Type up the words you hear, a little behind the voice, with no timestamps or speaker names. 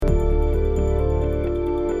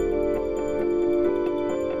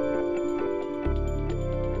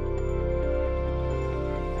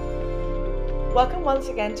Welcome once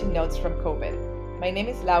again to Notes from COVID. My name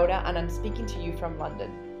is Laura and I'm speaking to you from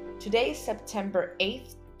London. Today is September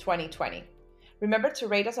 8th, 2020. Remember to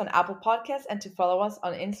rate us on Apple Podcasts and to follow us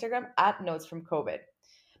on Instagram at Notes from COVID.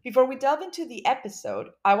 Before we delve into the episode,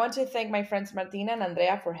 I want to thank my friends Martina and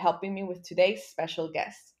Andrea for helping me with today's special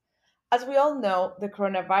guest. As we all know, the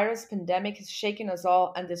coronavirus pandemic has shaken us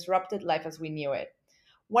all and disrupted life as we knew it.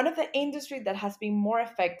 One of the industries that has been more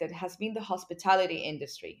affected has been the hospitality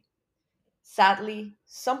industry. Sadly,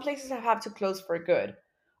 some places have had to close for good,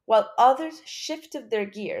 while others shifted their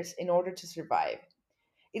gears in order to survive.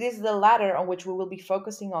 It is the latter on which we will be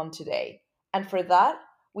focusing on today. And for that,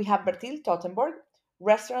 we have Bertil Tottenborg,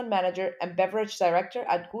 restaurant manager and beverage director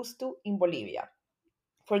at Gusto in Bolivia.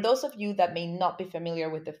 For those of you that may not be familiar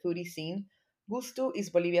with the foodie scene, Gusto is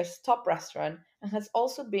Bolivia's top restaurant and has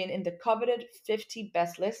also been in the coveted 50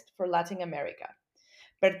 best list for Latin America.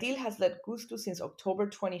 Bertil has led Gusto since October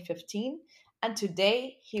 2015, and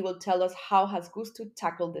today he will tell us how has Gusto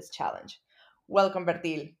tackled this challenge. Welcome,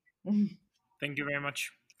 Bertil. Thank you very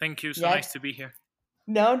much. Thank you. So Yes. nice to be here.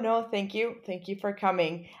 No, thank you. Thank you for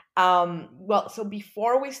coming. Well, so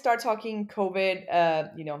before we start talking COVID,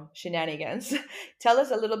 shenanigans, tell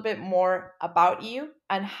us a little bit more about you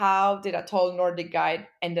and how did a tall Nordic guide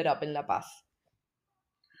ended up in La Paz?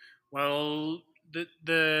 Well,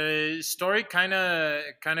 the story kind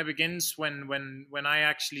of begins when I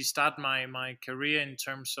actually start my career in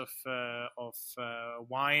terms of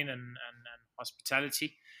wine and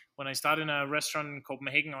hospitality. When I started in a restaurant in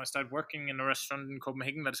Copenhagen, or I started working in a restaurant in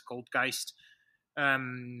Copenhagen that's called Geist.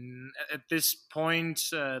 At this point,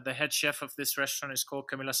 the head chef of this restaurant is called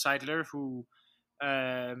Camilla Seidler, who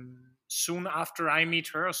soon after I meet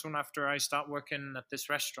her, or soon after I start working at this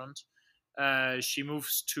restaurant, she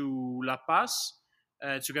moves to La Paz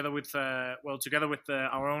together with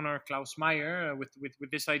our owner Klaus Meyer, with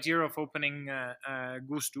this idea of opening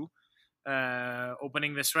Gusto,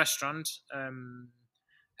 opening this restaurant.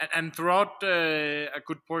 And throughout a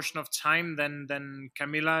good portion of time, then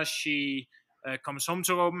Camilla, she comes home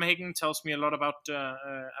to Copenhagen, tells me a lot about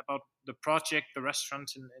the project, the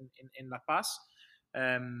restaurant in La Paz.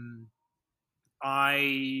 Um,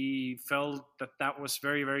 I felt that was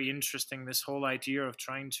very, very interesting. This whole idea of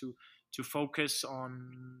trying to focus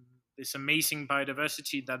on this amazing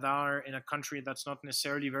biodiversity that are in a country that's not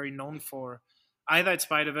necessarily very known for either its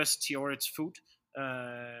biodiversity or its food,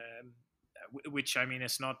 which I mean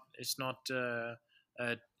it's not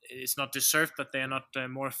deserved that they are not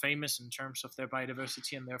more famous in terms of their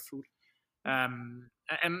biodiversity and their food. And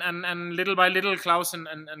little by little, Klaus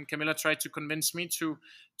and Camilla tried to convince me to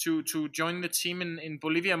join the team in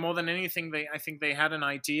Bolivia. More than anything, I think they had an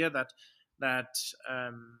idea that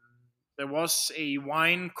there was a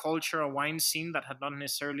wine culture, a wine scene that had not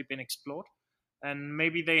necessarily been explored, and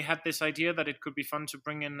maybe they had this idea that it could be fun to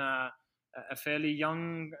bring in a fairly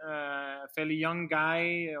young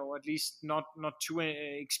guy, or at least not too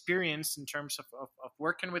experienced in terms of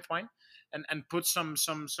working with wine, and put some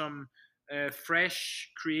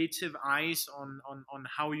fresh, creative eyes on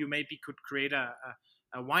how you maybe could create a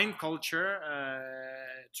wine culture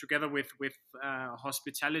together with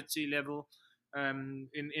hospitality level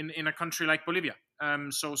in a country like Bolivia.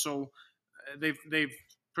 They've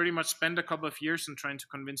pretty much spent a couple of years in trying to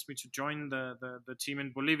convince me to join the team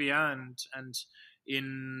in Bolivia, and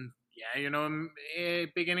in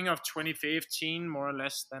beginning of 2015, more or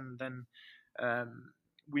less, then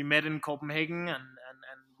we met in Copenhagen, and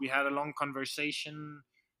we had a long conversation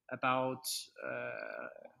about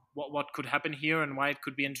what could happen here and why it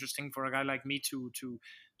could be interesting for a guy like me to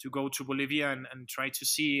go to Bolivia and try to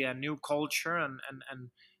see a new culture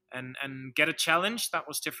and get a challenge that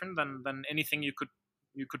was different than anything you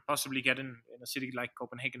could possibly get in a city like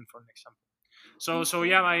Copenhagen, for an example. So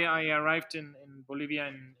yeah, I arrived in Bolivia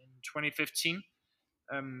in 2015,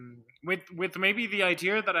 with maybe the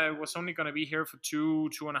idea that I was only going to be here for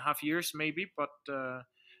 2.5 years, maybe. But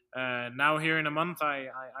now here in a month,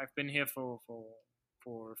 I've been here for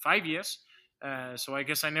 5 years. So I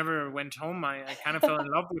guess I never went home. I kind of fell in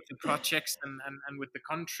love with the projects and with the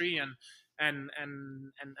country and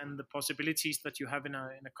the possibilities that you have in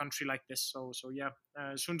a country like this. So yeah,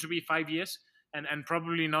 soon to be 5 years, and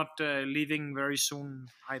probably not leaving very soon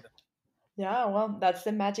either. Yeah, well, that's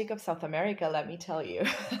the magic of South America, let me tell you.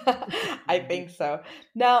 I Indeed, think so.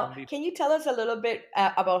 Now, indeed. can you tell us a little bit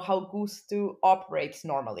about how Gusto operates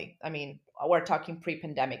normally? I mean, we're talking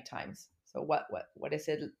pre-pandemic times. So what is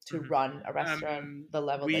it to Mhm. run a restaurant the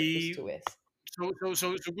level that We Gusto is?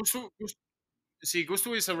 so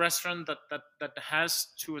Gusto is a restaurant that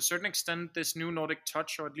has, to a certain extent, this new Nordic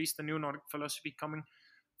touch, or at least the new Nordic philosophy coming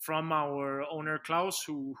from our owner Klaus,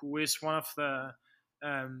 who is one of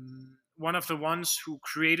the ones who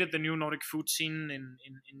created the new Nordic food scene in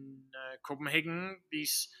Copenhagen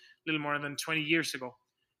these little more than 20 years ago.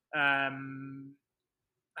 Um,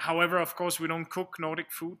 However, of course, we don't cook Nordic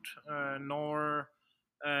food, nor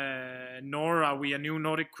are we a new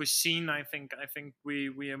Nordic cuisine. I think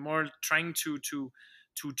we are more trying to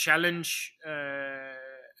challenge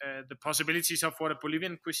the possibilities of what a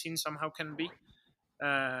Bolivian cuisine somehow can be.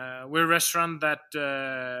 We're a restaurant that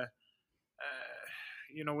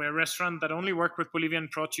we're a restaurant that only work with Bolivian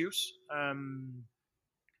produce.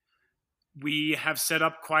 We have set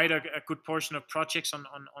up quite a good portion of projects on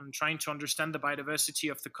trying to understand the biodiversity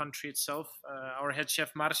of the country itself. Our head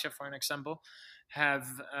chef Marcia, for an example, have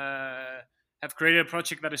uh, have created a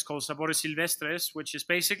project that is called Sabores Silvestres, which is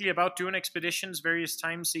basically about doing expeditions various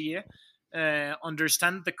times a year,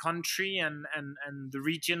 understand the country and the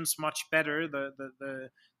regions much better,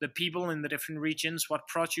 the people in the different regions, what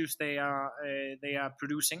produce they are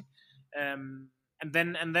producing. Um, and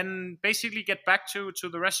then basically get back to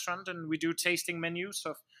the restaurant, and we do tasting menus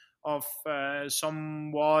of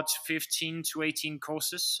somewhat 15 to 18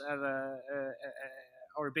 courses at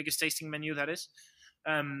our biggest tasting menu, that is.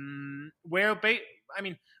 Where I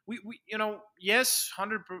mean, we yes,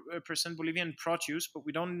 100% Bolivian produce, but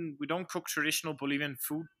we don't cook traditional Bolivian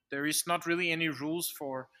food. There is not really any rules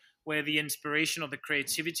for where the inspiration or the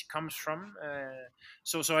creativity comes from.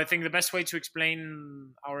 So I think the best way to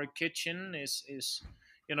explain our kitchen is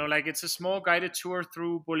like it's a small guided tour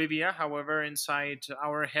through Bolivia. However, inside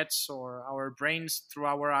our heads or our brains through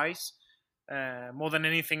our eyes, more than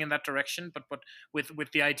anything in that direction. But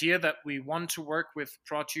with the idea that we want to work with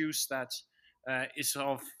produce that is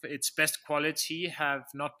of its best quality, have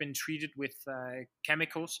not been treated with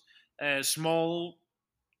chemicals. Small,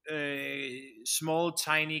 small,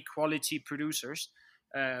 tiny quality producers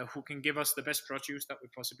who can give us the best produce that we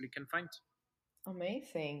possibly can find.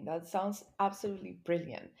 Amazing. That sounds absolutely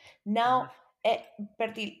brilliant. Mhm. Now,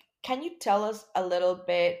 Bertil, can you tell us a little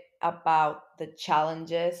bit about the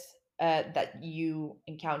challenges that you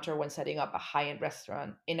encounter when setting up a high-end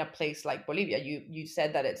restaurant in a place like Bolivia? You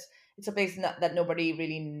said that it's a place that nobody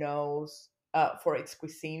really knows for its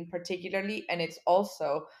cuisine particularly, and it's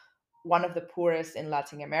also one of the poorest in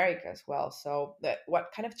Latin America as well. So,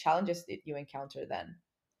 what kind of challenges did you encounter then?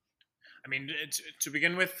 I mean, to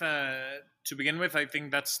begin with, I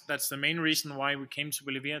think that's the main reason why we came to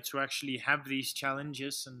Bolivia, to actually have these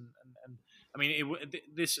challenges. And I mean,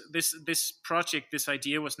 this project, this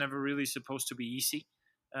idea was never really supposed to be easy.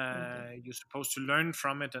 Okay. You're supposed to learn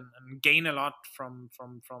from it and gain a lot from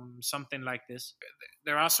something like this.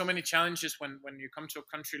 There are so many challenges when you come to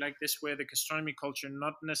a country like this, where the gastronomy culture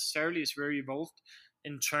not necessarily is very evolved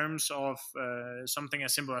in terms of something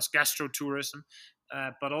as simple as gastrotourism,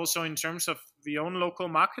 but also in terms of the own local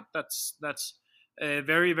market that's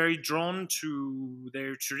very very drawn to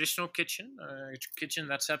their traditional kitchen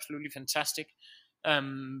that's absolutely fantastic,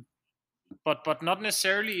 um, but not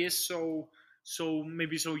necessarily is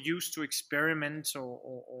maybe so used to experiment,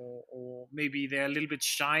 or maybe they're a little bit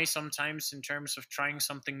shy sometimes in terms of trying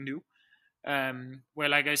something new. Where,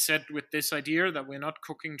 like I said, with this idea that we're not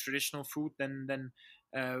cooking traditional food, then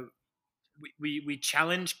uh, we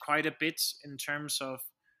challenge quite a bit in terms of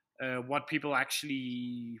what people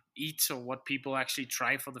actually eat or what people actually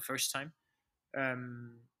try for the first time.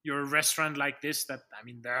 Your restaurant like this, that I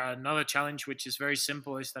mean, there are another challenge which is very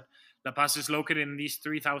simple, is that La Paz is located in these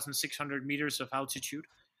 3,600 meters of altitude,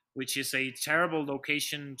 which is a terrible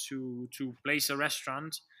location to place a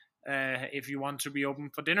restaurant if you want to be open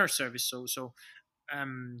for dinner service. So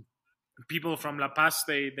um, people from La Paz,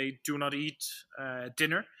 they do not eat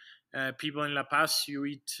dinner. People in La Paz, you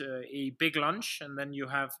eat a big lunch, and then you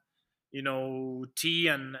have tea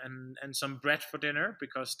and some bread for dinner,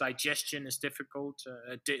 because digestion is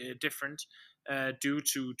different due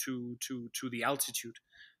to the altitude.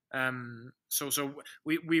 So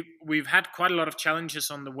we've had quite a lot of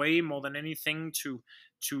challenges on the way, more than anything, to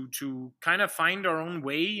kind of find our own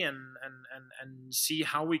way, and see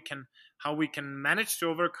how we can manage to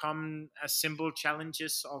overcome as simple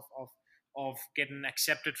challenges of getting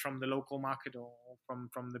accepted from the local market, or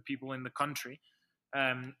from the people in the country,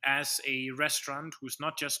 as a restaurant who's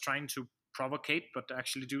not just trying to provocate, but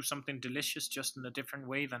actually do something delicious, just in a different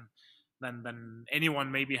way than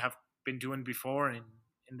anyone maybe have been doing before in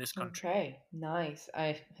this country. Okay, nice.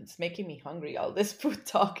 It's making me hungry, all this food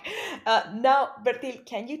talk. Now, Bertil,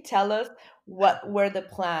 can you tell us what were the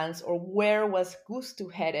plans, or where was Gusto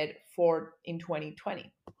headed for in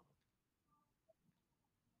 2020?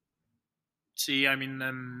 See, I mean,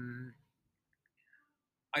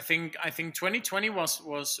 I think 2020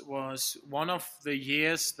 was one of the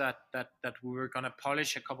years that we were gonna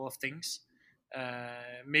polish a couple of things.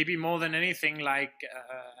 Maybe more than anything, like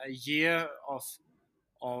a year of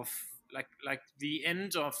like the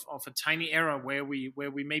end of a tiny era where we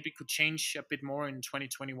maybe could change a bit more in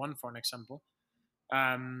 2021, for an example.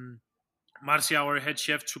 Um, Marcia, our head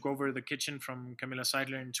chef, took over the kitchen from Camilla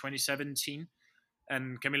Seidler in 2017,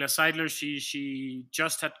 and Camilla Seidler, she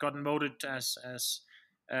just had gotten voted as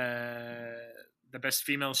the best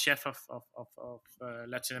female chef of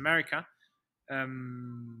Latin America.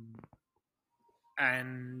 Um,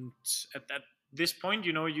 and at this point,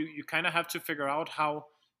 you kind of have to figure out how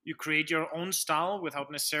you create your own style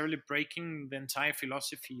without necessarily breaking the entire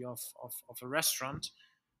philosophy of a restaurant.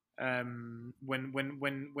 When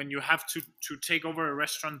you have to take over a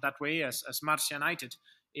restaurant that way, as Marcia and I did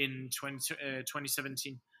in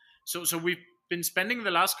 2017. So we've been spending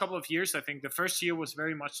the last couple of years. I think the first year was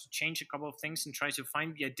very much to change a couple of things and try to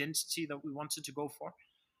find the identity that we wanted to go for.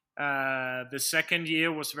 The second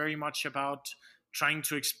year was very much about trying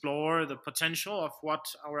to explore the potential of what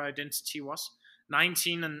our identity was.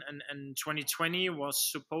 19 and 2020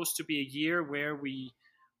 was supposed to be a year where we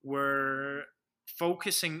were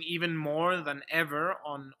focusing even more than ever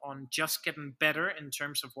on just getting better in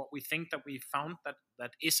terms of what we think that we found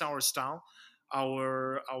that is our style,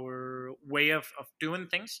 our way of doing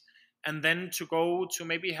things, and then to go to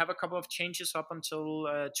maybe have a couple of changes up until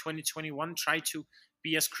 2021, try to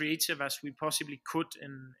be as creative as we possibly could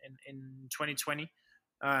in 2020.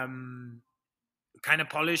 um, Kind of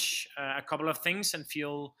polish a couple of things and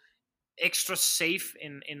feel extra safe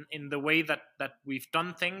in the way that we've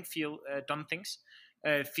done things,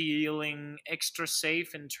 feeling extra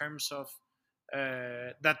safe in terms of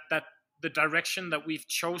that the direction that we've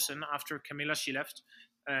chosen after Camilla she left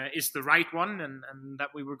is the right one, and that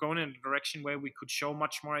we were going in a direction where we could show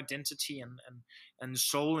much more identity and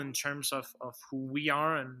soul in terms of who we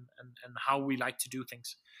are and how we like to do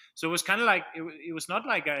things. So it was kind of like it was not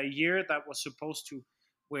like a year that was supposed to,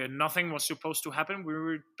 where nothing was supposed to happen. We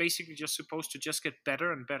were basically just supposed to just get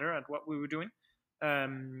better and better at what we were doing.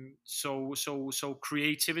 So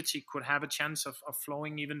creativity could have a chance of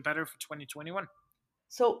flowing even better for 2021.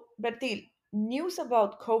 So, Bertil, news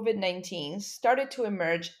about COVID 19 started to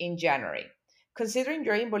emerge in January. Considering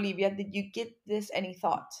you're in Bolivia, did you give this any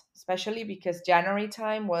thought? Especially because January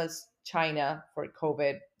time was China for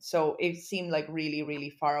COVID. So it seemed like really, really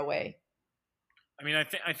far away. I mean,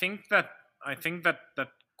 I think that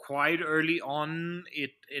quite early on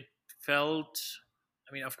it felt.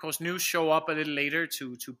 I mean, of course, news show up a little later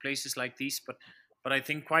to places like these, but I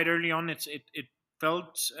think quite early on it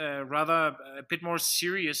felt rather a bit more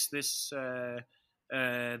serious. This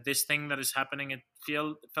thing that is happening. It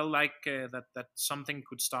felt like that something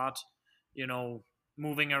could start, you know,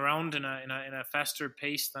 moving around in a faster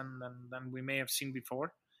pace than we may have seen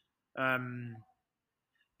before. Um,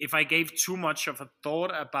 if I gave too much of a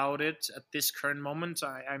thought about it at this current moment,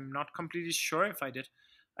 I'm not completely sure if I did.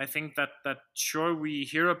 I think that sure we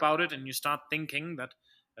hear about it and you start thinking that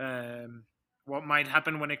what might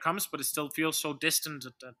happen when it comes, but it still feels so distant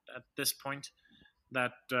at this point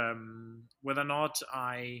that whether or not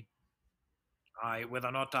I whether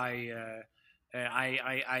or not I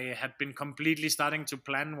had been completely starting to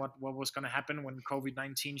plan what was going to happen when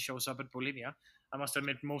COVID-19 shows up at Bolivia. I must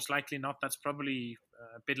admit, most likely not. That's probably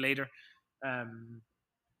a bit later. Um,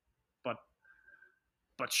 but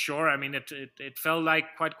but sure, I mean, it felt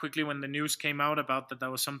like quite quickly when the news came out about that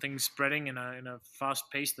there was something spreading in a fast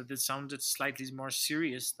pace, that it sounded slightly more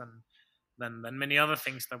serious than many other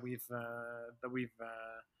things that we've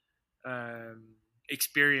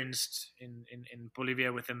experienced in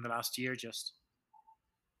Bolivia within the last year. Just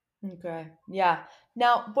Okay. Yeah.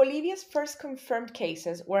 Now, Bolivia's first confirmed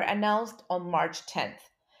cases were announced on March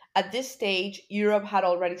 10th. At this stage, Europe had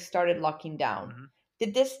already started locking down. Mhm.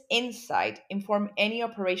 Did this insight inform any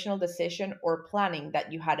operational decision or planning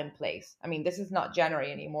that you had in place? I mean, this is not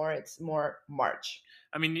January anymore, it's more March.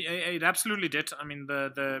 I mean, it absolutely did. I mean,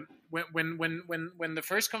 the when the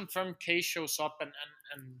first confirmed case shows up, and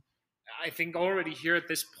I think already here at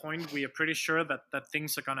this point we are pretty sure that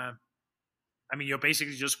things are gonna. I mean, you're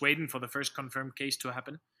basically just waiting for the first confirmed case to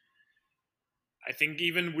happen. I think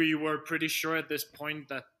even we were pretty sure at this point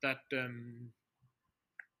that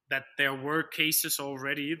there were cases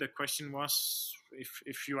already. The question was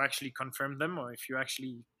if you actually confirmed them, or if you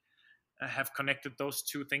actually have connected those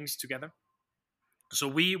two things together. So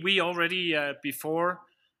we already before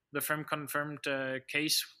the firm confirmed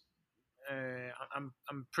case,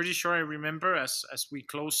 I'm pretty sure I remember as we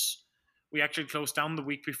actually closed down the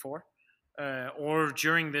week before. or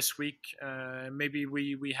during this week. Maybe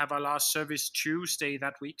we have our last service Tuesday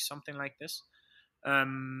that week, something like this.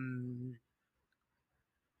 Um,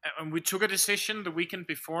 and we took a decision the weekend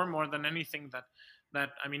before, more than anything, that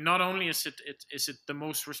I mean, not only is it the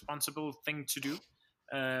most responsible thing to do,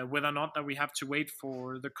 whether or not that we have to wait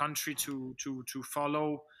for the country to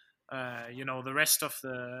follow, the rest of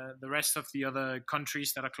the other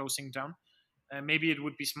countries that are closing down. Maybe it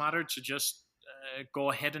would be smarter to just go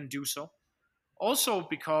ahead and do so. Also,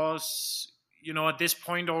 because at this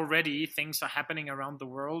point already things are happening around the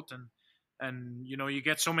world, and you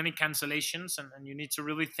get so many cancellations, and you need to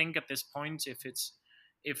really think at this point if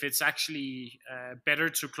it's actually better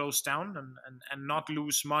to close down and not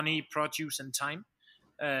lose money, produce, and time.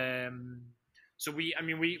 um, so we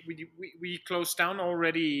closed down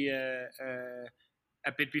already a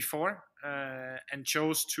bit before, and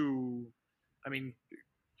chose to, I mean,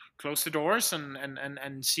 close the doors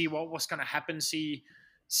and see what was going to happen. See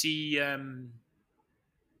At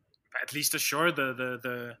least assure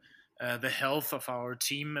the health of our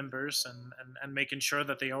team members, and making sure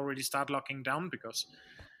that they already start locking down, because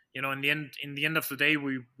in the end of the day,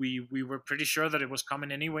 we were pretty sure that it was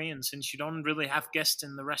coming anyway. And since you don't really have guests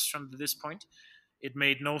in the restaurant at this point, it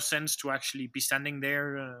made no sense to actually be standing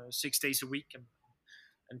there 6 days a week,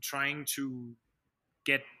 and trying to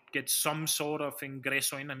get get some sort of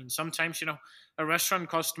ingreso in. I mean, sometimes a restaurant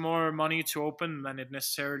costs more money to open than it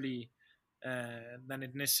necessarily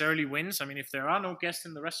wins. I mean, if there are no guests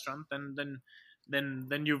in the restaurant, then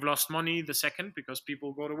you've lost money the second, because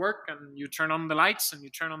people go to work and you turn on the lights and you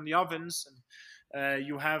turn on the ovens, and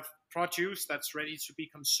you have produce that's ready to be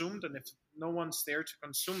consumed, and if no one's there to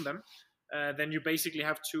consume them, then you basically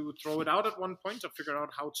have to throw it out at one point, or figure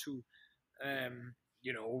out how to um,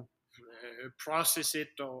 process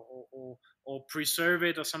it, or preserve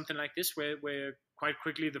it, or something like this, where quite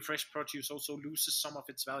quickly the fresh produce also loses some of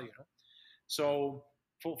its value. So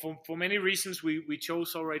for many reasons, we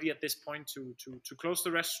chose already at this point to close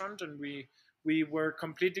the restaurant, and we were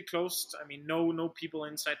completely closed. I mean, no people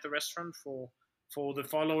inside the restaurant for the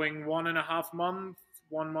following 1.5 month,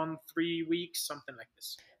 1 month, 3 weeks, something like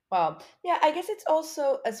this. Well, yeah, I guess it's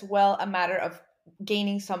also as well a matter of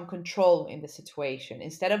gaining some control in the situation.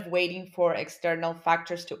 Instead of waiting for external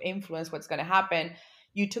factors to influence what's going to happen,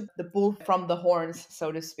 you took the bull from the horns,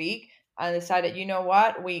 so to speak, and decided, you know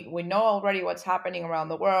what, we know already what's happening around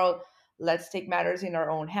the world. Let's take matters in our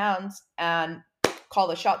own hands and call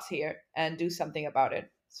the shots here and do something about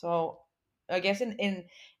it. So I guess in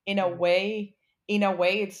a Mm. way,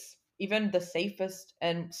 it's even the safest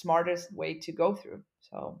and smartest way to go through.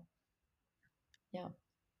 So yeah.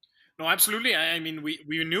 No, absolutely. I mean,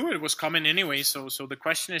 we knew it was coming anyway. So the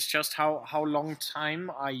question is just how long time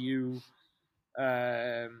are you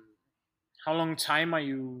um, how long time are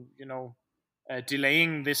you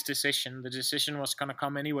delaying this decision? The decision was gonna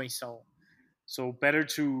come anyway. So better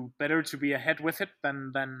to be ahead with it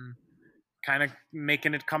than kind of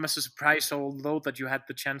making it come as a surprise, although that you had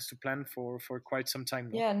the chance to plan for quite some time.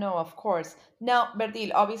 No. Yeah, no, of course. Now,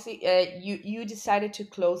 Bertil, obviously, you decided to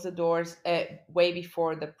close the doors way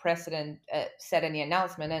before the president said any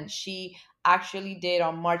announcement, and she actually did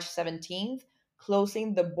on March 17th,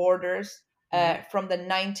 closing the borders Hmm. from the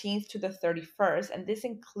 19th to the 31st, and this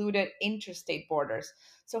included interstate borders.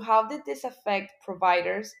 So, how did this affect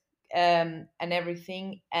providers and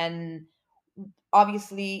everything? And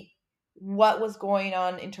obviously, what was going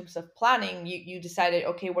on in terms of planning? You decided,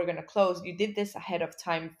 okay, we're going to close. You did this ahead of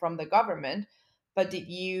time from the government, but did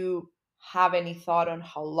you have any thought on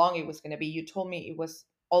how long it was going to be? You told me it was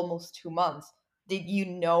almost 2 months. Did you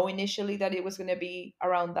know initially that it was going to be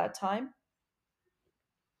around that time?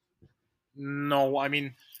 No, I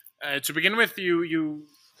mean, to begin with, you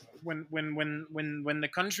when the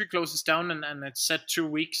country closes down, and it's set 2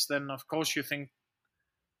 weeks, then of course you think,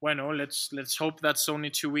 well, no, let's hope that's only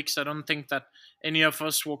 2 weeks. I don't think that any of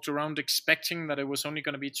us walked around expecting that it was only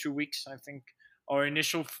going to be 2 weeks. I think our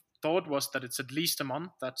initial thought was that it's at least a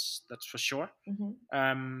month. That's for sure. Hmm.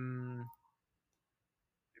 Um,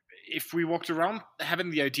 if we walked around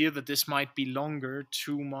having the idea that this might be longer,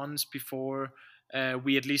 2 months before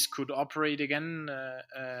we at least could operate again,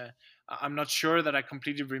 I'm not sure that I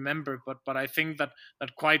completely remember, but I think that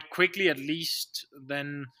quite quickly, at least,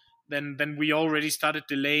 then we already started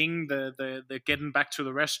delaying the getting back to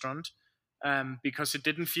the restaurant, because it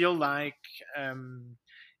didn't feel like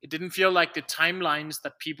the timelines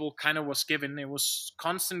that people kind of was given. It was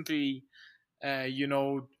constantly uh, you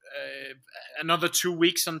know, another 2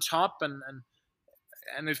 weeks on top, and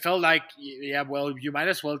it felt like, yeah, well, you might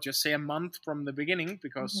as well just say a month from the beginning,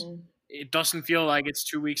 because Hmm. it doesn't feel like it's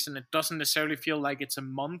 2 weeks, and it doesn't necessarily feel like it's a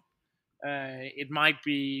month It might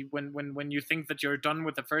be when you think that you're done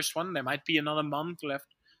with the first one, there might be another month left.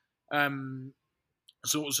 Um,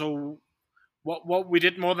 so what we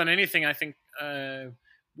did more than anything, I think,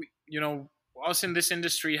 we, us in this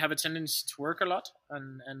industry have a tendency to work a lot,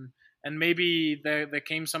 and maybe there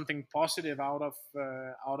came something positive out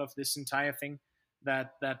of this entire thing,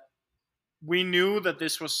 that we knew that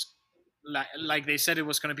this was like they said it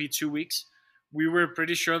was going to be 2 weeks. We were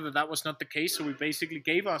pretty sure that that was not the case, so we basically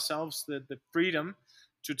gave ourselves the freedom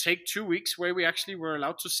to take 2 weeks where we actually were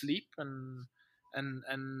allowed to sleep and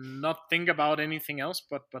not think about anything else,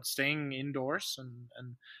 but staying indoors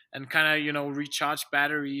and kind of recharge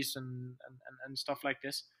batteries and stuff like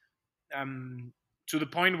this. um, to the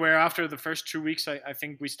point where after the first 2 weeks, I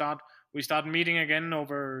think we start meeting again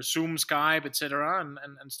over Zoom, Skype, etc.,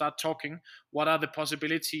 and start talking. What are the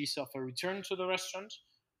possibilities of a return to the restaurant?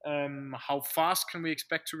 How fast can we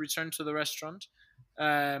expect to return to the restaurant?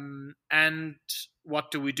 And what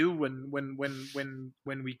do we do when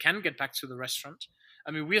we can get back to the restaurant?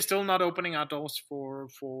 I mean, we are still not opening our doors for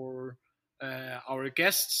our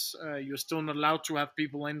guests. You're still not allowed to have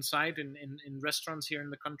people inside in restaurants here in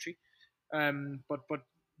the country. But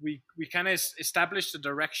we kind of established a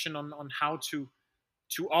direction on how to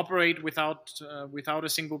operate without a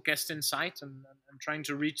single guest in sight, and trying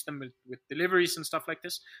to reach them with deliveries and stuff like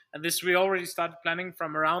this. And this we already started planning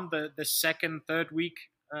from around the second third week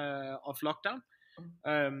of lockdown.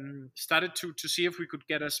 Started to see if we could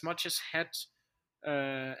get as much as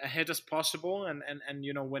ahead as possible, and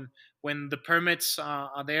when the permits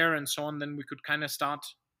are there and so on, then we could kind of start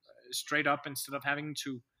straight up instead of having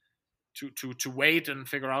to wait and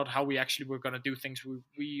figure out how we actually were going to do things.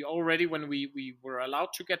 We already, when we were allowed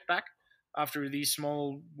to get back after these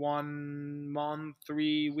small 1 month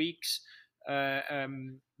 3 weeks,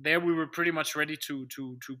 there we were pretty much ready to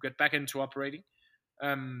get back into operating.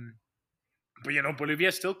 um, but Bolivia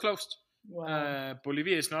is still closed. Wow.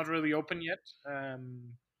 Bolivia is not really open yet.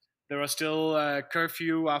 There are still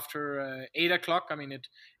curfew after 8 o'clock. I mean, it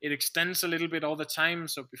extends a little bit all the time.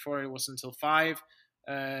 So before it was until 5.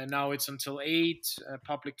 Now it's until 8.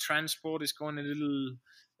 Public transport is going a little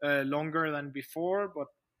longer than before, but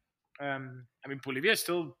I mean, Bolivia is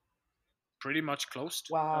still pretty much closed.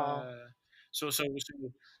 Wow. So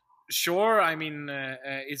sure. I mean,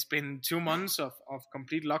 it's been 2 months of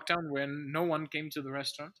complete lockdown where no one came to the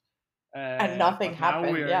restaurant. And nothing But now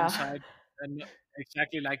we happened. are Yeah. inside, and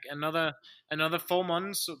exactly like another 4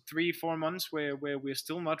 months, 3 4 months, where we're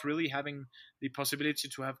still not really having the possibility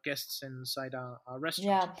to have guests inside our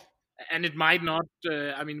restaurant. Yeah. And it might not.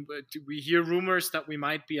 I mean, we hear rumors that we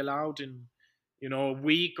might be allowed in, a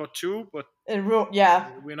week or two, but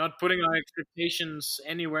Yeah. we're not putting our expectations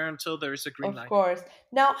anywhere until there is a green Of light. course.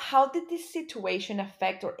 Now, how did this situation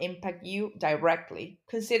affect or impact you directly,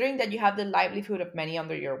 considering that you have the livelihood of many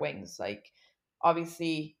under your wings? Like,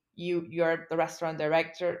 obviously, you're the restaurant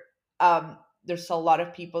director. There's a lot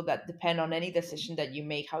of people that depend on any decision that you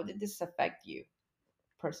make. How did this affect you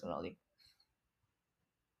personally?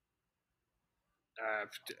 Uh,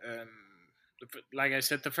 like I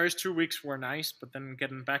said, the first 2 weeks were nice, but then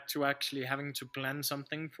getting back to actually having to plan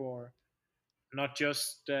something for not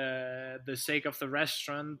just the sake of the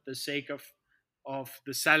restaurant, the sake of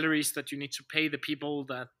the salaries that you need to pay the people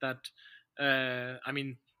that I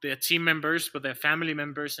mean, they're team members, but they're family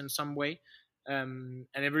members in some way, and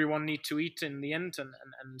everyone need to eat in the end.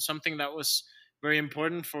 And something that was very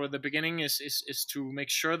important for the beginning is to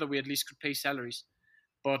make sure that we at least could pay salaries.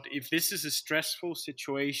 But if this is a stressful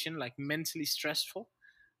situation, like mentally stressful,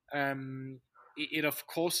 it of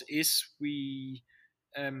course is. We're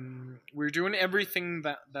doing everything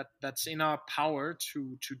that's in our power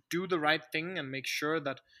to do the right thing and make sure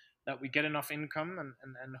that we get enough income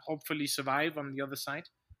and hopefully survive on the other side.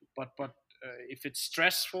 But if it's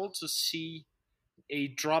stressful to see a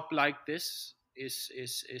drop like this,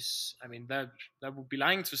 is I mean, that would be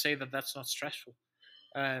lying to say that that's not stressful.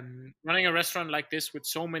 Running a restaurant like this with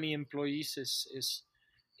so many employees is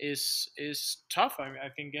tough. I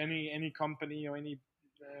think any company or any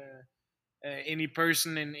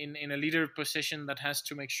person in a leader position that has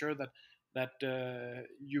to make sure that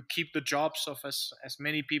you keep the jobs of as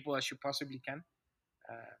many people as you possibly can.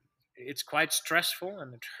 Uh, it's quite stressful,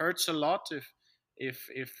 and it hurts a lot if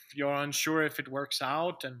you're unsure if it works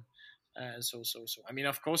out. And so I mean,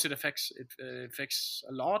 of course it affects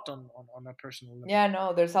a lot on a personal level. Yeah,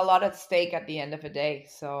 no, there's a lot at stake at the end of the day.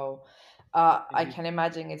 So I Indeed. can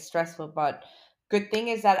imagine it's stressful, but good thing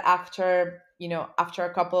is that after a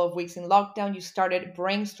couple of weeks in lockdown, you started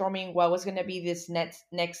brainstorming what was going to be this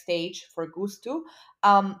next stage for Gusto.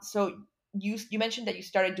 So you mentioned that you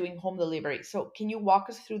started doing home delivery. So can you walk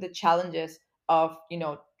us through the challenges of,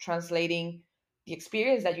 translating the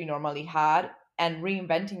experience that you normally had and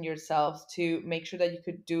reinventing yourselves to make sure that you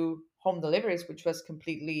could do home deliveries, which was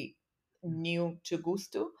completely new to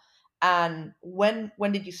Gusto? And when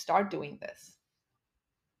did you start doing this?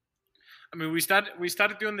 I mean, we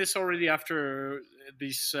started doing this already after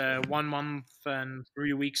these 1 month and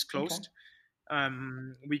 3 weeks Okay. closed.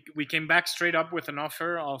 We came back straight up with an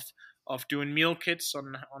offer of doing meal kits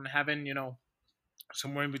on having,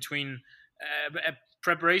 somewhere in between a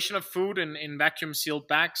preparation of food in vacuum sealed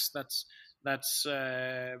bags. That's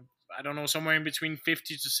I don't know, somewhere in between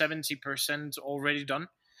 50 to 70% already done,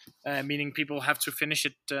 meaning people have to finish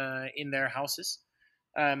it in their houses.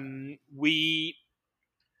 We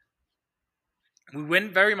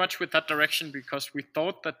went very much with that direction because we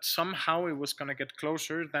thought that somehow it was going to get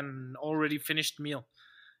closer than already finished meal.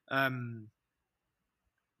 Um,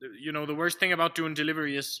 the worst thing about doing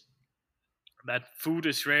delivery is that food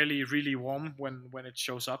is rarely really warm when it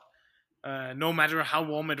shows up. No matter how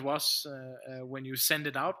warm it was when you send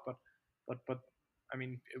it out, but I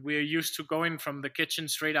mean, we're used to going from the kitchen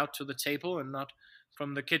straight out to the table and not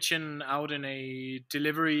from the kitchen out in a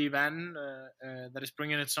delivery van that is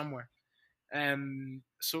bringing it somewhere.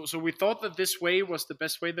 So we thought that this way was the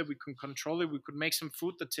best way that we could control it. We could make some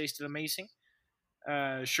food that tasted amazing.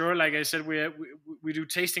 Sure, like I said, we do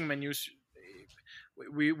tasting menus.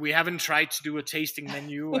 We haven't tried to do a tasting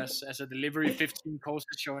menu as a delivery, 15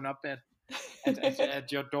 courses showing up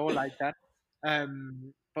at your door like that.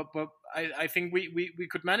 But I think we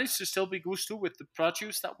could manage to still be gusto with the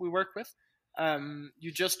produce that we work with.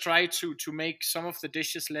 You just try to make some of the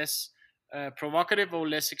dishes less provocative or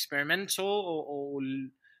less experimental or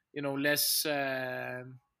less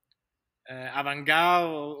avant-garde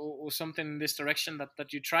or something in this direction,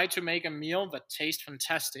 that you try to make a meal that tastes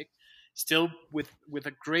fantastic, still with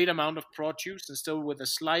a great amount of produce and still with a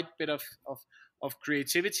slight bit of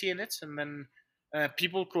creativity in it, and then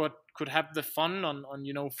people could have the fun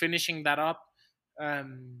on finishing that up.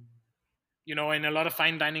 um, in a lot of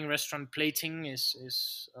fine dining restaurant, plating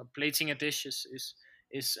is plating a dish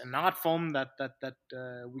is an art form that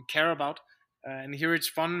we care about. And here it's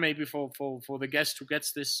fun maybe for the guest who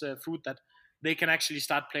gets this food, that they can actually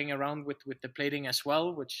start playing around with the plating as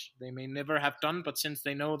well, which they may never have done. But since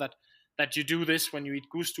they know that you do this when you eat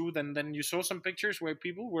gusto, then you saw some pictures where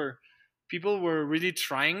people were really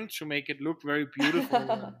trying to make it look very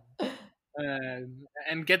beautiful,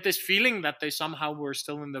 and get this feeling that they somehow were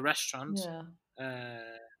still in the restaurant, Yeah. uh,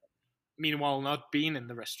 meanwhile not being in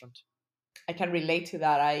the restaurant. I can relate to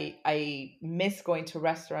that. I miss going to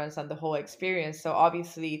restaurants and the whole experience. So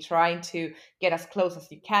obviously, trying to get as close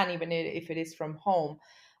as you can, even if it is from home.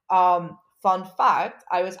 Fun fact: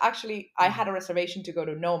 I Mm. had a reservation to go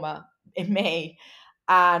to Noma in May,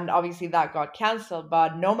 and obviously that got canceled.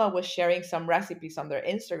 But Noma was sharing some recipes on their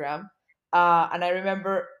Instagram, and I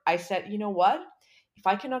remember I said, you know what? If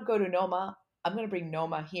I cannot go to Noma, I'm gonna bring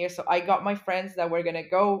Noma here. So I got my friends that were gonna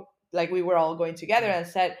go, like we were all going together, Mm. and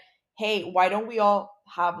said, hey, why don't we all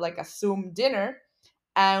have like a Zoom dinner,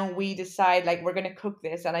 and we decide like we're gonna cook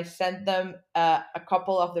this. And I sent them a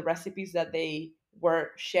couple of the recipes that they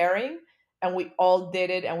were sharing, and we all did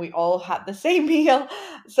it, and we all had the same meal.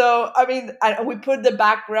 So I mean, we put the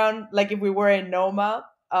background like if we were in Noma.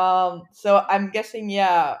 So I'm guessing,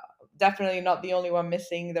 yeah, definitely not the only one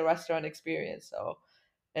missing the restaurant experience. So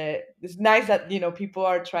it's nice that people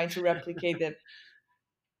are trying to replicate it.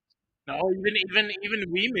 No,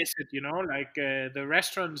 even we miss it. Like the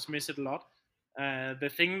restaurants miss it a lot. The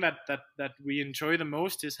thing that we enjoy the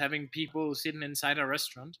most is having people sitting inside a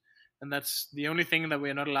restaurant, and that's the only thing that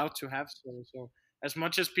we're not allowed to have. So as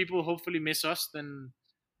much as people hopefully miss us, then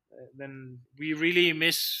we really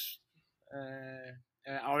miss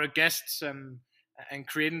our guests and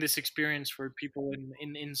creating this experience for people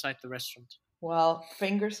in inside the restaurant. Well,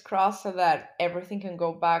 fingers crossed so that everything can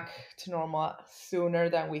go back to normal sooner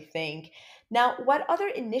than we think. Now, what other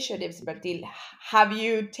initiatives, Bertil, have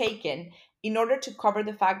you taken in order to cover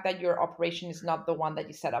the fact that your operation is not the one that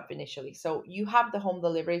you set up initially? So you have the home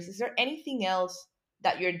deliveries. Is there anything else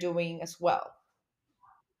that you're doing as well?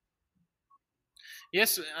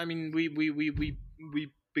 Yes, I mean we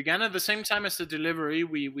began at the same time as the delivery.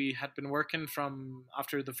 We had been working from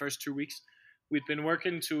after the first 2 weeks. We'd been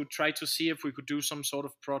working to try to see if we could do some sort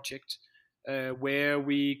of project where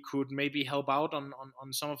we could maybe help out on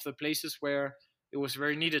some of the places where it was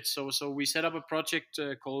very needed. So we set up a project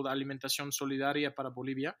called Alimentación Solidaria para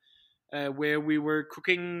Bolivia, where we were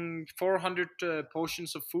cooking 400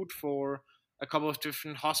 portions of food for a couple of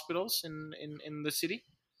different hospitals in the city.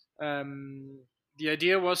 Um, the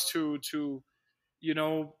idea was to you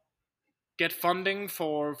know get funding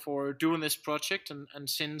for doing this project, and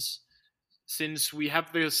since we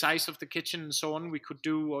have the size of the kitchen and so on, we could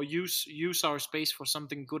do or use our space for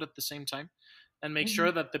something good at the same time, and make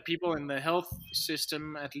sure Mhm. that the people in the health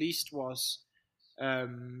system at least was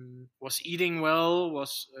eating well,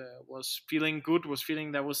 was feeling good, was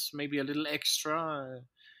feeling there was maybe a little extra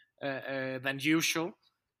than usual.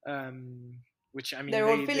 Um, which I They mean,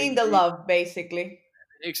 were they feeling the they love, basically.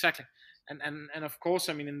 exactly, and of course,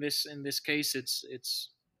 I mean, in this case, it's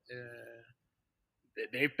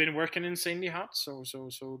they've been working insanely hard, so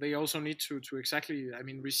they also need to exactly, I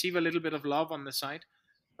mean, receive a little bit of love on the side.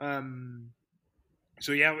 Um,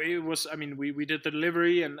 so yeah, it was. I mean, we did the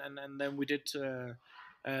delivery, and then we did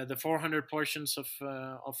the 400 portions of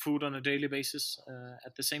food on a daily basis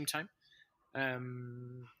at the same time,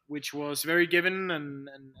 which was very given and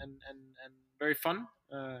very fun.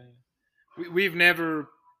 We've never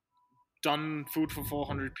done food for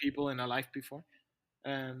 400 people in our life before,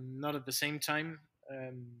 not at the same time.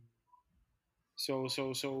 Um, so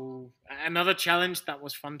another challenge that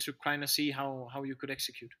was fun to kind of see how you could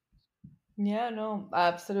execute. Yeah, no,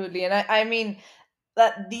 absolutely. And I mean,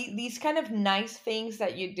 that these kind of nice things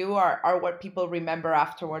that you do are what people remember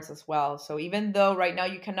afterwards as well. So even though right now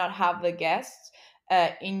you cannot have the guests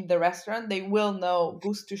in the restaurant, they will know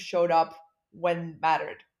Gusto showed up when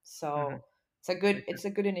mattered. Hmm. So it's a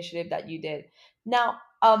good initiative that you did. Now,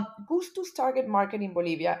 Gusto's target market in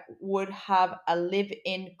Bolivia would have a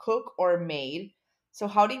live-in cook or maid. So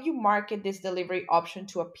how did you market this delivery option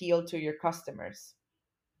to appeal to your customers?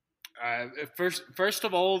 First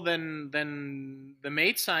of all, then the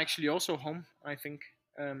maids are actually also home. I think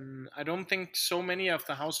I don't think so many of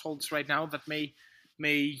the households right now that may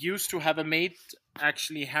used to have a maid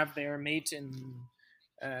actually have their maid in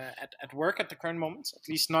at work at the current moment. At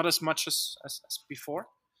least not as much as before.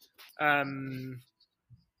 Um,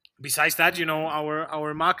 Besides that,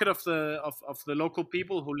 our market of the local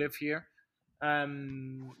people who live here,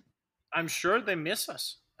 um, I'm sure they miss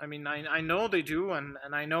us. I mean, I know they do, and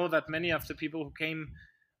I know that many of the people who came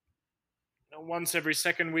once every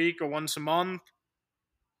second week or once a month,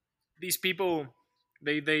 these people,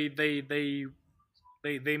 they they they they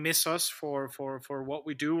they miss us for what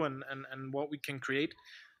we do and what we can create.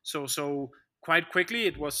 So quite quickly,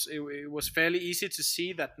 it was fairly easy to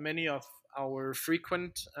see that many of our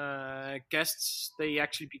frequent guests, they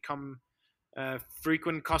actually become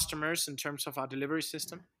frequent customers in terms of our delivery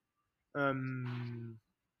system. Um,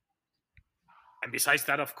 and besides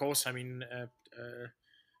that, of course, I mean,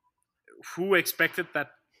 who expected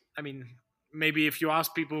that? I mean, maybe if you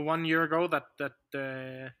ask people 1 year ago that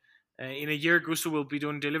in a year Gusto will be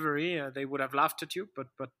doing delivery, they would have laughed at you. But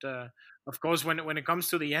of course, when it comes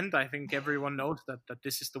to the end, I think everyone knows that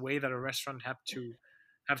this is the way that a restaurant have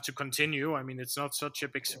to continue. I mean, it's not such a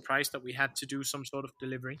big surprise that we had to do some sort of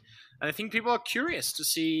delivery, and I think people are curious to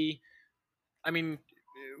see. I mean,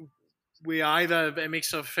 we are either a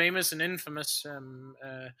mix of famous and infamous.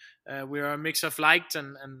 We are a mix of liked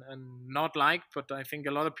and not liked. But I think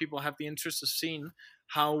a lot of people have the interest of seeing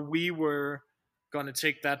how we were going to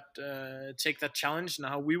take that challenge, and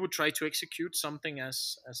how we would try to execute something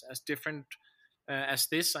as different as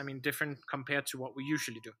this. I mean, different compared to what we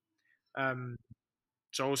usually do. Um,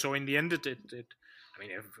 so in the end, I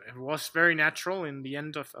mean, it was very natural in the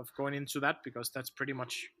end of going into that, because that's pretty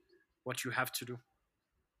much what you have to do.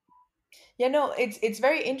 Yeah, no, it's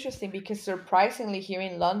very interesting because surprisingly here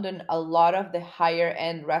in London, a lot of the higher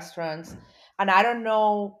end restaurants, and I don't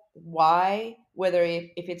know why, whether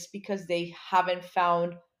if it's because they haven't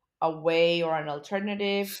found a way or an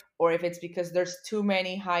alternative, or if it's because there's too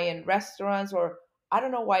many high end restaurants, or I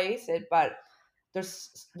don't know why is it, but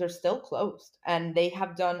they're still closed and they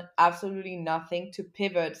have done absolutely nothing to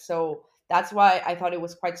pivot. So that's why I thought it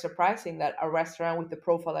was quite surprising that a restaurant with the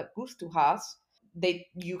profile that Gusto has,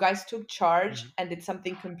 you guys took charge Mhm. and did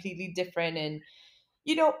something completely different and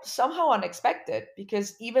somehow unexpected,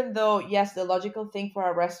 because even though yes, the logical thing for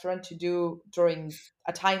a restaurant to do during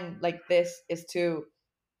a time like this is to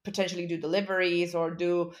potentially do deliveries or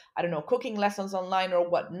do, I don't know, cooking lessons online or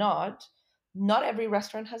whatnot, not every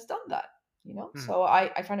restaurant has done that. Mhm. So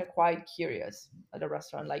I find it quite curious that a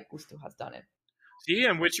restaurant like Gusto has done it. See,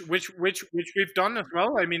 and which we've done as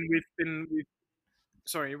well. I mean,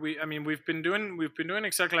 sorry, I mean, we've been doing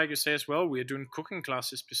exactly like you say as well. We're doing cooking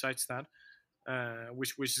classes besides that,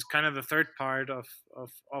 which is kind of the third part of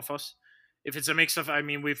us. If it's a mix of, I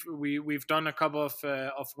mean, we've done a couple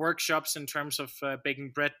of workshops in terms of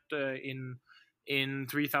baking bread in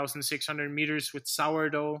 3,600 meters with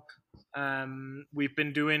sourdough. We've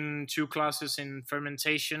been doing two classes in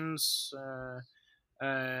fermentations.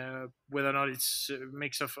 whether or not it's a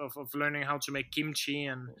mix of learning how to make kimchi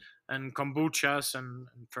and kombuchas and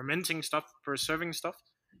fermenting stuff, preserving stuff.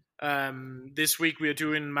 This week we are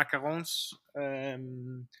doing macarons,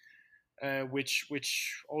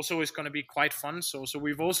 which also is going to be quite fun. So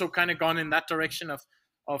we've also kind of gone in that direction of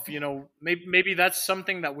maybe that's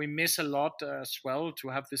something that we miss a lot as well, to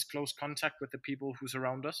have this close contact with the people who's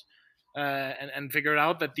around us, and figure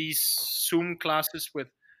out that these Zoom classes with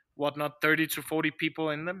whatnot 30 to 40 people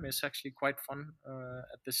in them is actually quite fun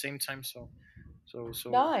at the same time. So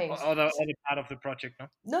Nice. other part of the project, no?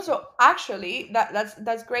 No, So so actually,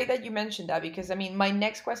 that's great that you mentioned that, because I mean, my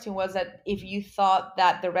next question was that if you thought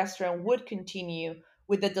that the restaurant would continue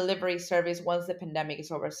with the delivery service once the pandemic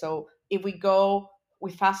is over. So if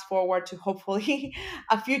we fast forward to hopefully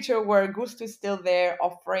a future where Gusto is still there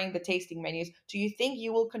offering the tasting menus, do you think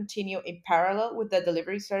you will continue in parallel with the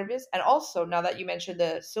delivery service? And also, now that you mentioned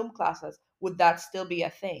the Zoom classes, would that still be a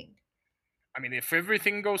thing? I mean, if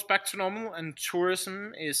everything goes back to normal and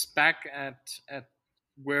tourism is back at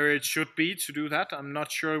where it should be to do that, I'm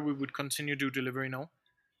not sure we would continue to delivery now.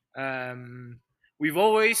 Um, we've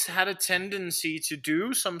always had a tendency to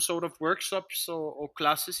do some sort of workshops or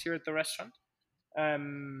classes here at the restaurant.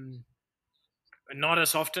 Um, Not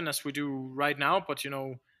as often as we do right now, but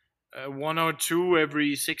one or two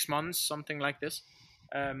every 6 months, something like this.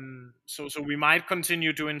 So we might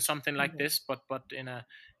continue doing something like Mhm. this, but in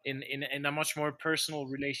a much more personal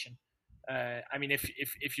relation. I mean,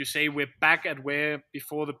 if you say we're back at where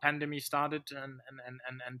before the pandemic started,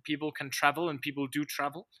 and people can travel and people do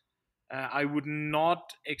travel, I would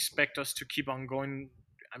not expect us to keep on going.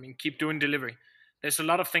 I mean, keep doing delivery. There's a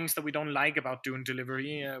lot of things that we don't like about doing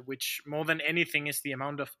delivery, which more than anything is the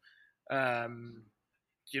amount of, um,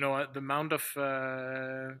 the amount of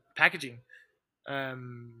packaging.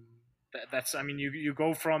 Um, that's, I mean, you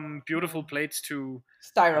go from beautiful Yeah. plates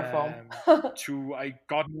Styrofoam. um, to I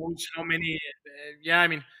God knows how many. Yeah, I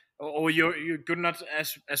mean, or you're good enough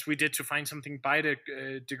as we did to find something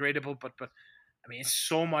biodegradable, but I mean, it's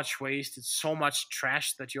so much waste. It's so much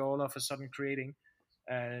trash that you're all of a sudden creating.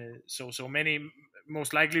 So many.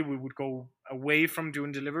 Most likely, we would go away from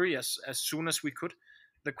doing delivery as soon as we could.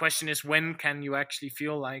 The question is, when can you actually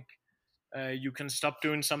feel like you can stop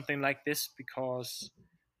doing something like this? Because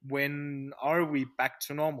when are we back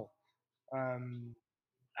to normal? Um,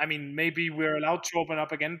 I mean, maybe we're allowed to open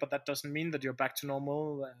up again, but that doesn't mean that you're back to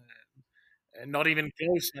normal. Not even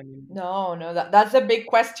close. I mean, No, no, that's a big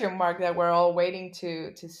question mark that we're all waiting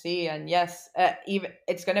to see. And yes, even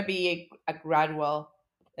it's going to be a gradual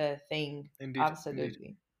thing, indeed, indeed.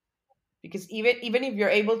 absolutely. Because even if you're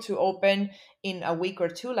able to open in a week or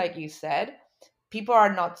two, like you said, people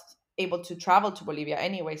are not able to travel to Bolivia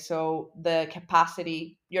anyway. So the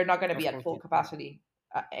capacity, you're not going to be Of at course full not. No. capacity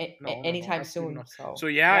No, anytime absolutely soon. not. So So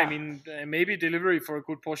yeah, I yeah. mean, maybe delivery for a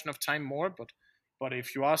good portion of time more, but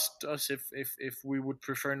if you asked us if we would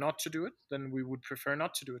prefer not to do it, then we would prefer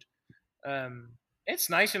not to do it. It's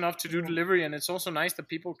nice enough to do Yeah. delivery, and it's also nice that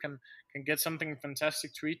people can get something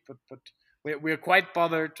fantastic to eat. But we're quite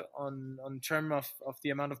bothered on term of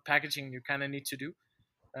the amount of packaging you kind of need to do,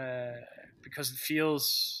 uh, because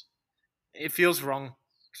it feels wrong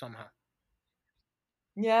somehow.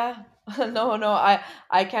 Yeah, no, no,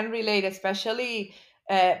 I can relate, especially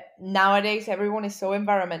nowadays everyone is so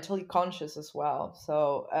environmentally conscious as well.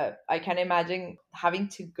 So I can imagine having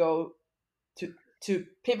to go to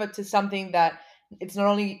pivot to something that it's not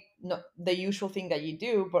only not the usual thing that you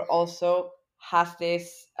do, but also has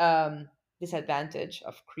this disadvantage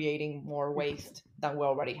of creating more waste than we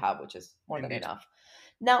already have, which is more than Indeed. enough.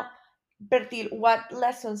 Now, Bertil, what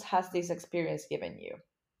lessons has this experience given you?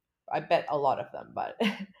 I bet a lot of them, but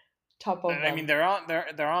top of I mean, them. there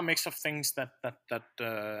are a mix of things that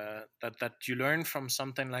you learn from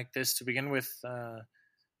something like this. To begin with,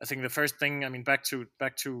 I think the first thing, I mean, back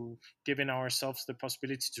to giving ourselves the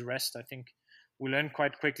possibility to rest. I think we learn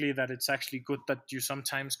quite quickly that it's actually good that you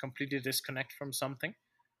sometimes completely disconnect from something,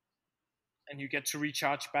 and you get to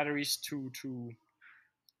recharge batteries to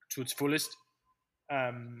its fullest.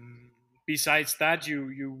 Besides that,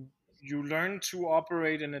 you learn to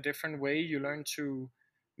operate in a different way. You learn to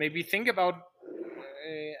maybe think about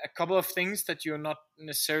a couple of things that you're not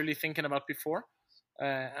necessarily thinking about before.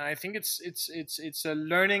 And I think it's a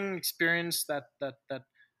learning experience that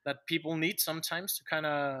people need sometimes to kind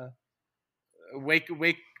of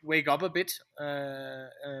wake up a bit,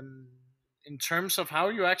 in terms of how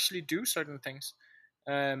you actually do certain things.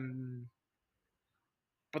 Um,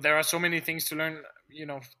 but there are so many things to learn.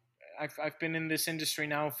 I've been in this industry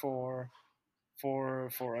now for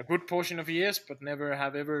a good portion of years, but never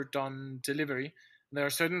have ever done delivery. There are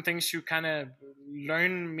certain things you kind of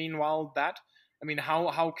learn meanwhile that. I mean,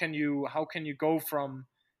 how can you go from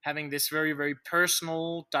having this very very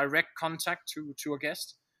personal direct contact to a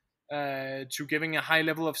guest, to giving a high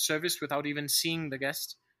level of service without even seeing the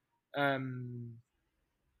guest. um,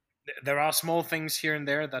 there are small things here and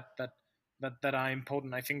there that are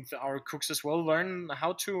important. I think that our cooks as well learn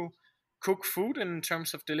how to cook food in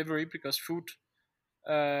terms of delivery, because food,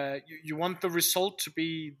 you want the result to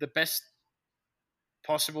be the best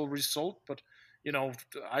possible result. But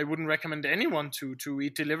I wouldn't recommend anyone to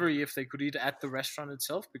eat delivery if they could eat at the restaurant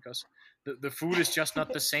itself, because the food is just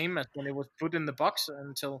not the same as when it was put in the box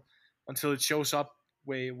until it shows up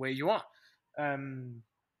where you are. um,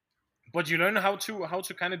 but you learn how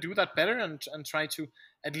to kind of do that better, and try to,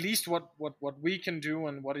 at least what we can do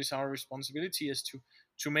and what is our responsibility, is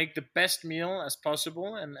to make the best meal as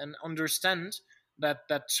possible, and understand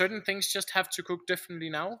that certain things just have to cook differently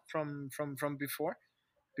now from before,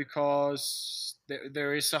 because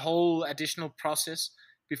there is a whole additional process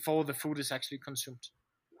before the food is actually consumed.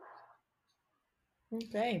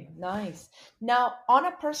 Okay, nice. Now, on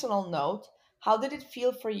a personal note, how did it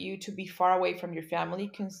feel for you to be far away from your family,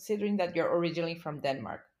 considering that you're originally from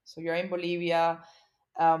Denmark? So you're in Bolivia.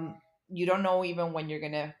 You don't know even when you're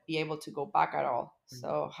gonna be able to go back at all.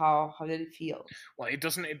 So how did it feel? Well, it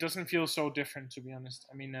doesn't feel so different, to be honest.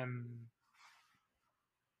 I mean,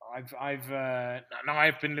 I've now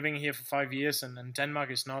I've been living here for 5 years, and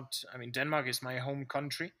Denmark is not. I mean, Denmark is my home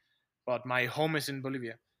country, but my home is in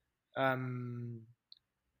Bolivia. Um,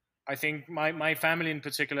 I think my family in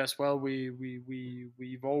particular as well.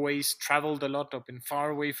 We've always traveled a lot, or been far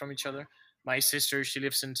away from each other. My sister, she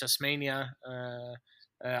lives in Tasmania.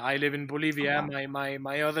 I live in Oh, Bolivia. wow.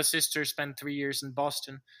 My other sister spent 3 years in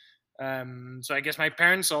Boston. So I guess my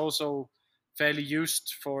parents are also fairly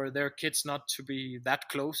used for their kids not to be that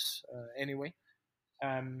close, anyway.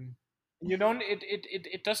 um you don't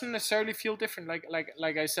it doesn't necessarily feel different,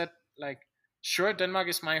 like I said. Like, sure, Denmark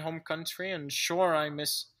is my home country, and sure, I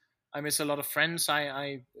miss a lot of friends.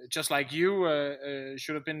 I just like you,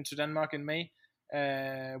 should have been to Denmark in May.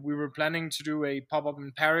 We were planning to do a pop-up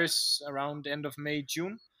in Paris around end of May,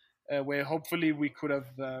 June, where hopefully we could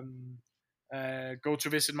have go to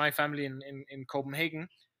visit my family in Copenhagen.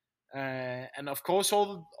 And of course,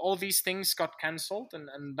 all these things got cancelled,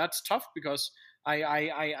 and that's tough, because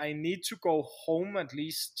I need to go home at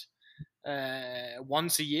least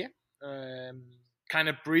once a year, kind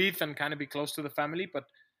of breathe and kind of be close to the family.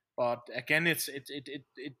 But again, it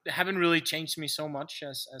haven't really changed me so much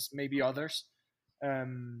as maybe others.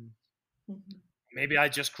 um, Mhm. Maybe I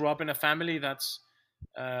just grew up in a family that's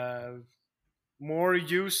uh, more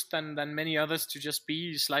used than many others to just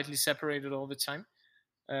be slightly separated all the time.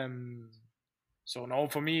 um, so no,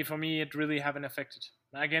 for me, it really haven't affected.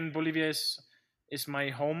 Again, Bolivia is my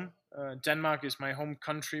home. Denmark is my home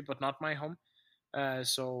country, but not my home.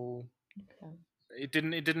 So Okay. it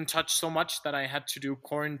didn't touch so much that I had to do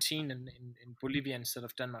quarantine in Bolivia instead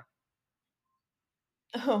of Denmark.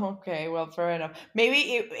 Okay, well, fair enough. Maybe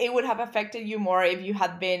it would have affected you more if you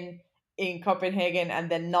had been in Copenhagen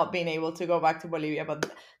and then not being able to go back to Bolivia,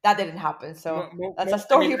 but that didn't happen. So that's a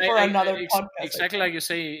I mean, story for another podcast, I exactly think. like you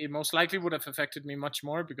say, it most likely would have affected me much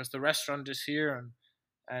more, because the restaurant is here,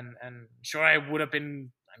 and sure, I would have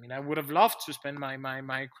been. I mean, I would have loved to spend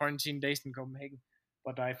my quarantine days in Copenhagen,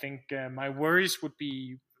 but I think my worries would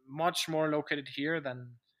be much more located here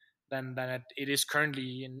than it is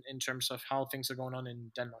currently in terms of how things are going on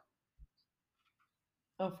in Denmark.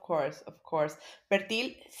 Of course, of course.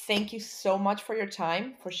 Bertil, thank you so much for your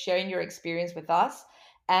time, for sharing your experience with us,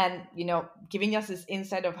 and giving us this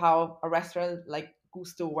insight of how a restaurant like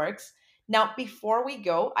Gusto works. Now, before we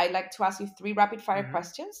go, I'd like to ask you three rapid fire Hmm.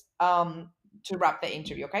 questions to wrap the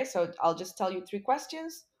interview. Okay, so I'll just tell you three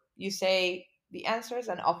questions. You say the answers,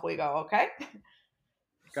 and off we go. Okay.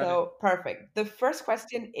 Got it. So perfect. The first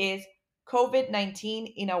question is COVID-19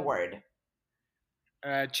 in a word.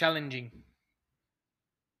 Challenging.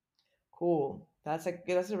 Cool. That's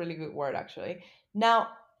a really good word actually.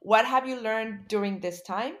 Now, what have you learned during this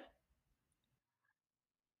time?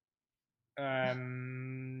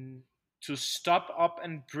 To stop up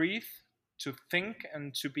and breathe, to think,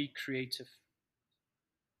 and to be creative.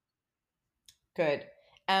 Good.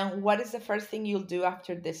 And what is the first thing you'll do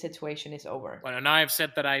after this situation is over? Well, now I've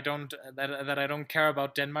said that I don't care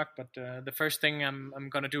about Denmark, but the first thing I'm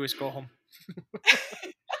gonna do is go home.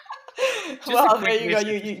 Just a Well, there quick you go.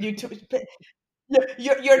 visit.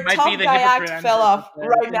 Your It might be tough the guy hypocrite act fell answer, but off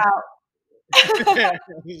right now.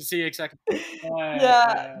 see exactly.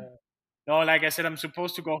 Yeah. No, like I said, I'm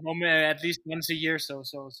supposed to go home at least once a year, so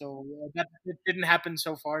that it didn't happen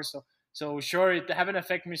so far. So So sure, it haven't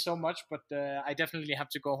affected me so much, but I definitely have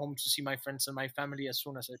to go home to see my friends and my family as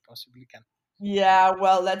soon as I possibly can. Yeah,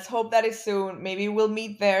 well, let's hope that is soon. Maybe we'll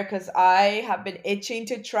meet there because I have been itching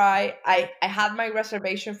to try. I had my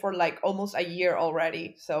reservation for like almost a year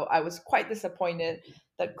already, so I was quite disappointed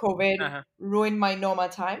that COVID Uh-huh. ruined my Noma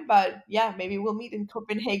time. But yeah, maybe we'll meet in Yeah,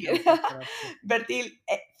 Copenhagen. we can set up. Bertil,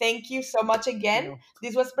 thank you so much You again. know,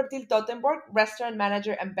 This was Bertil Totenborg, restaurant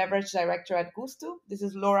manager and beverage director at Gusto. This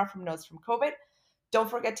is Laura from Notes from COVID. Don't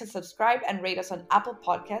forget to subscribe and rate us on Apple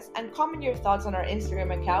Podcasts and comment your thoughts on our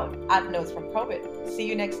Instagram account at Notes from COVID. See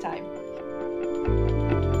you next time.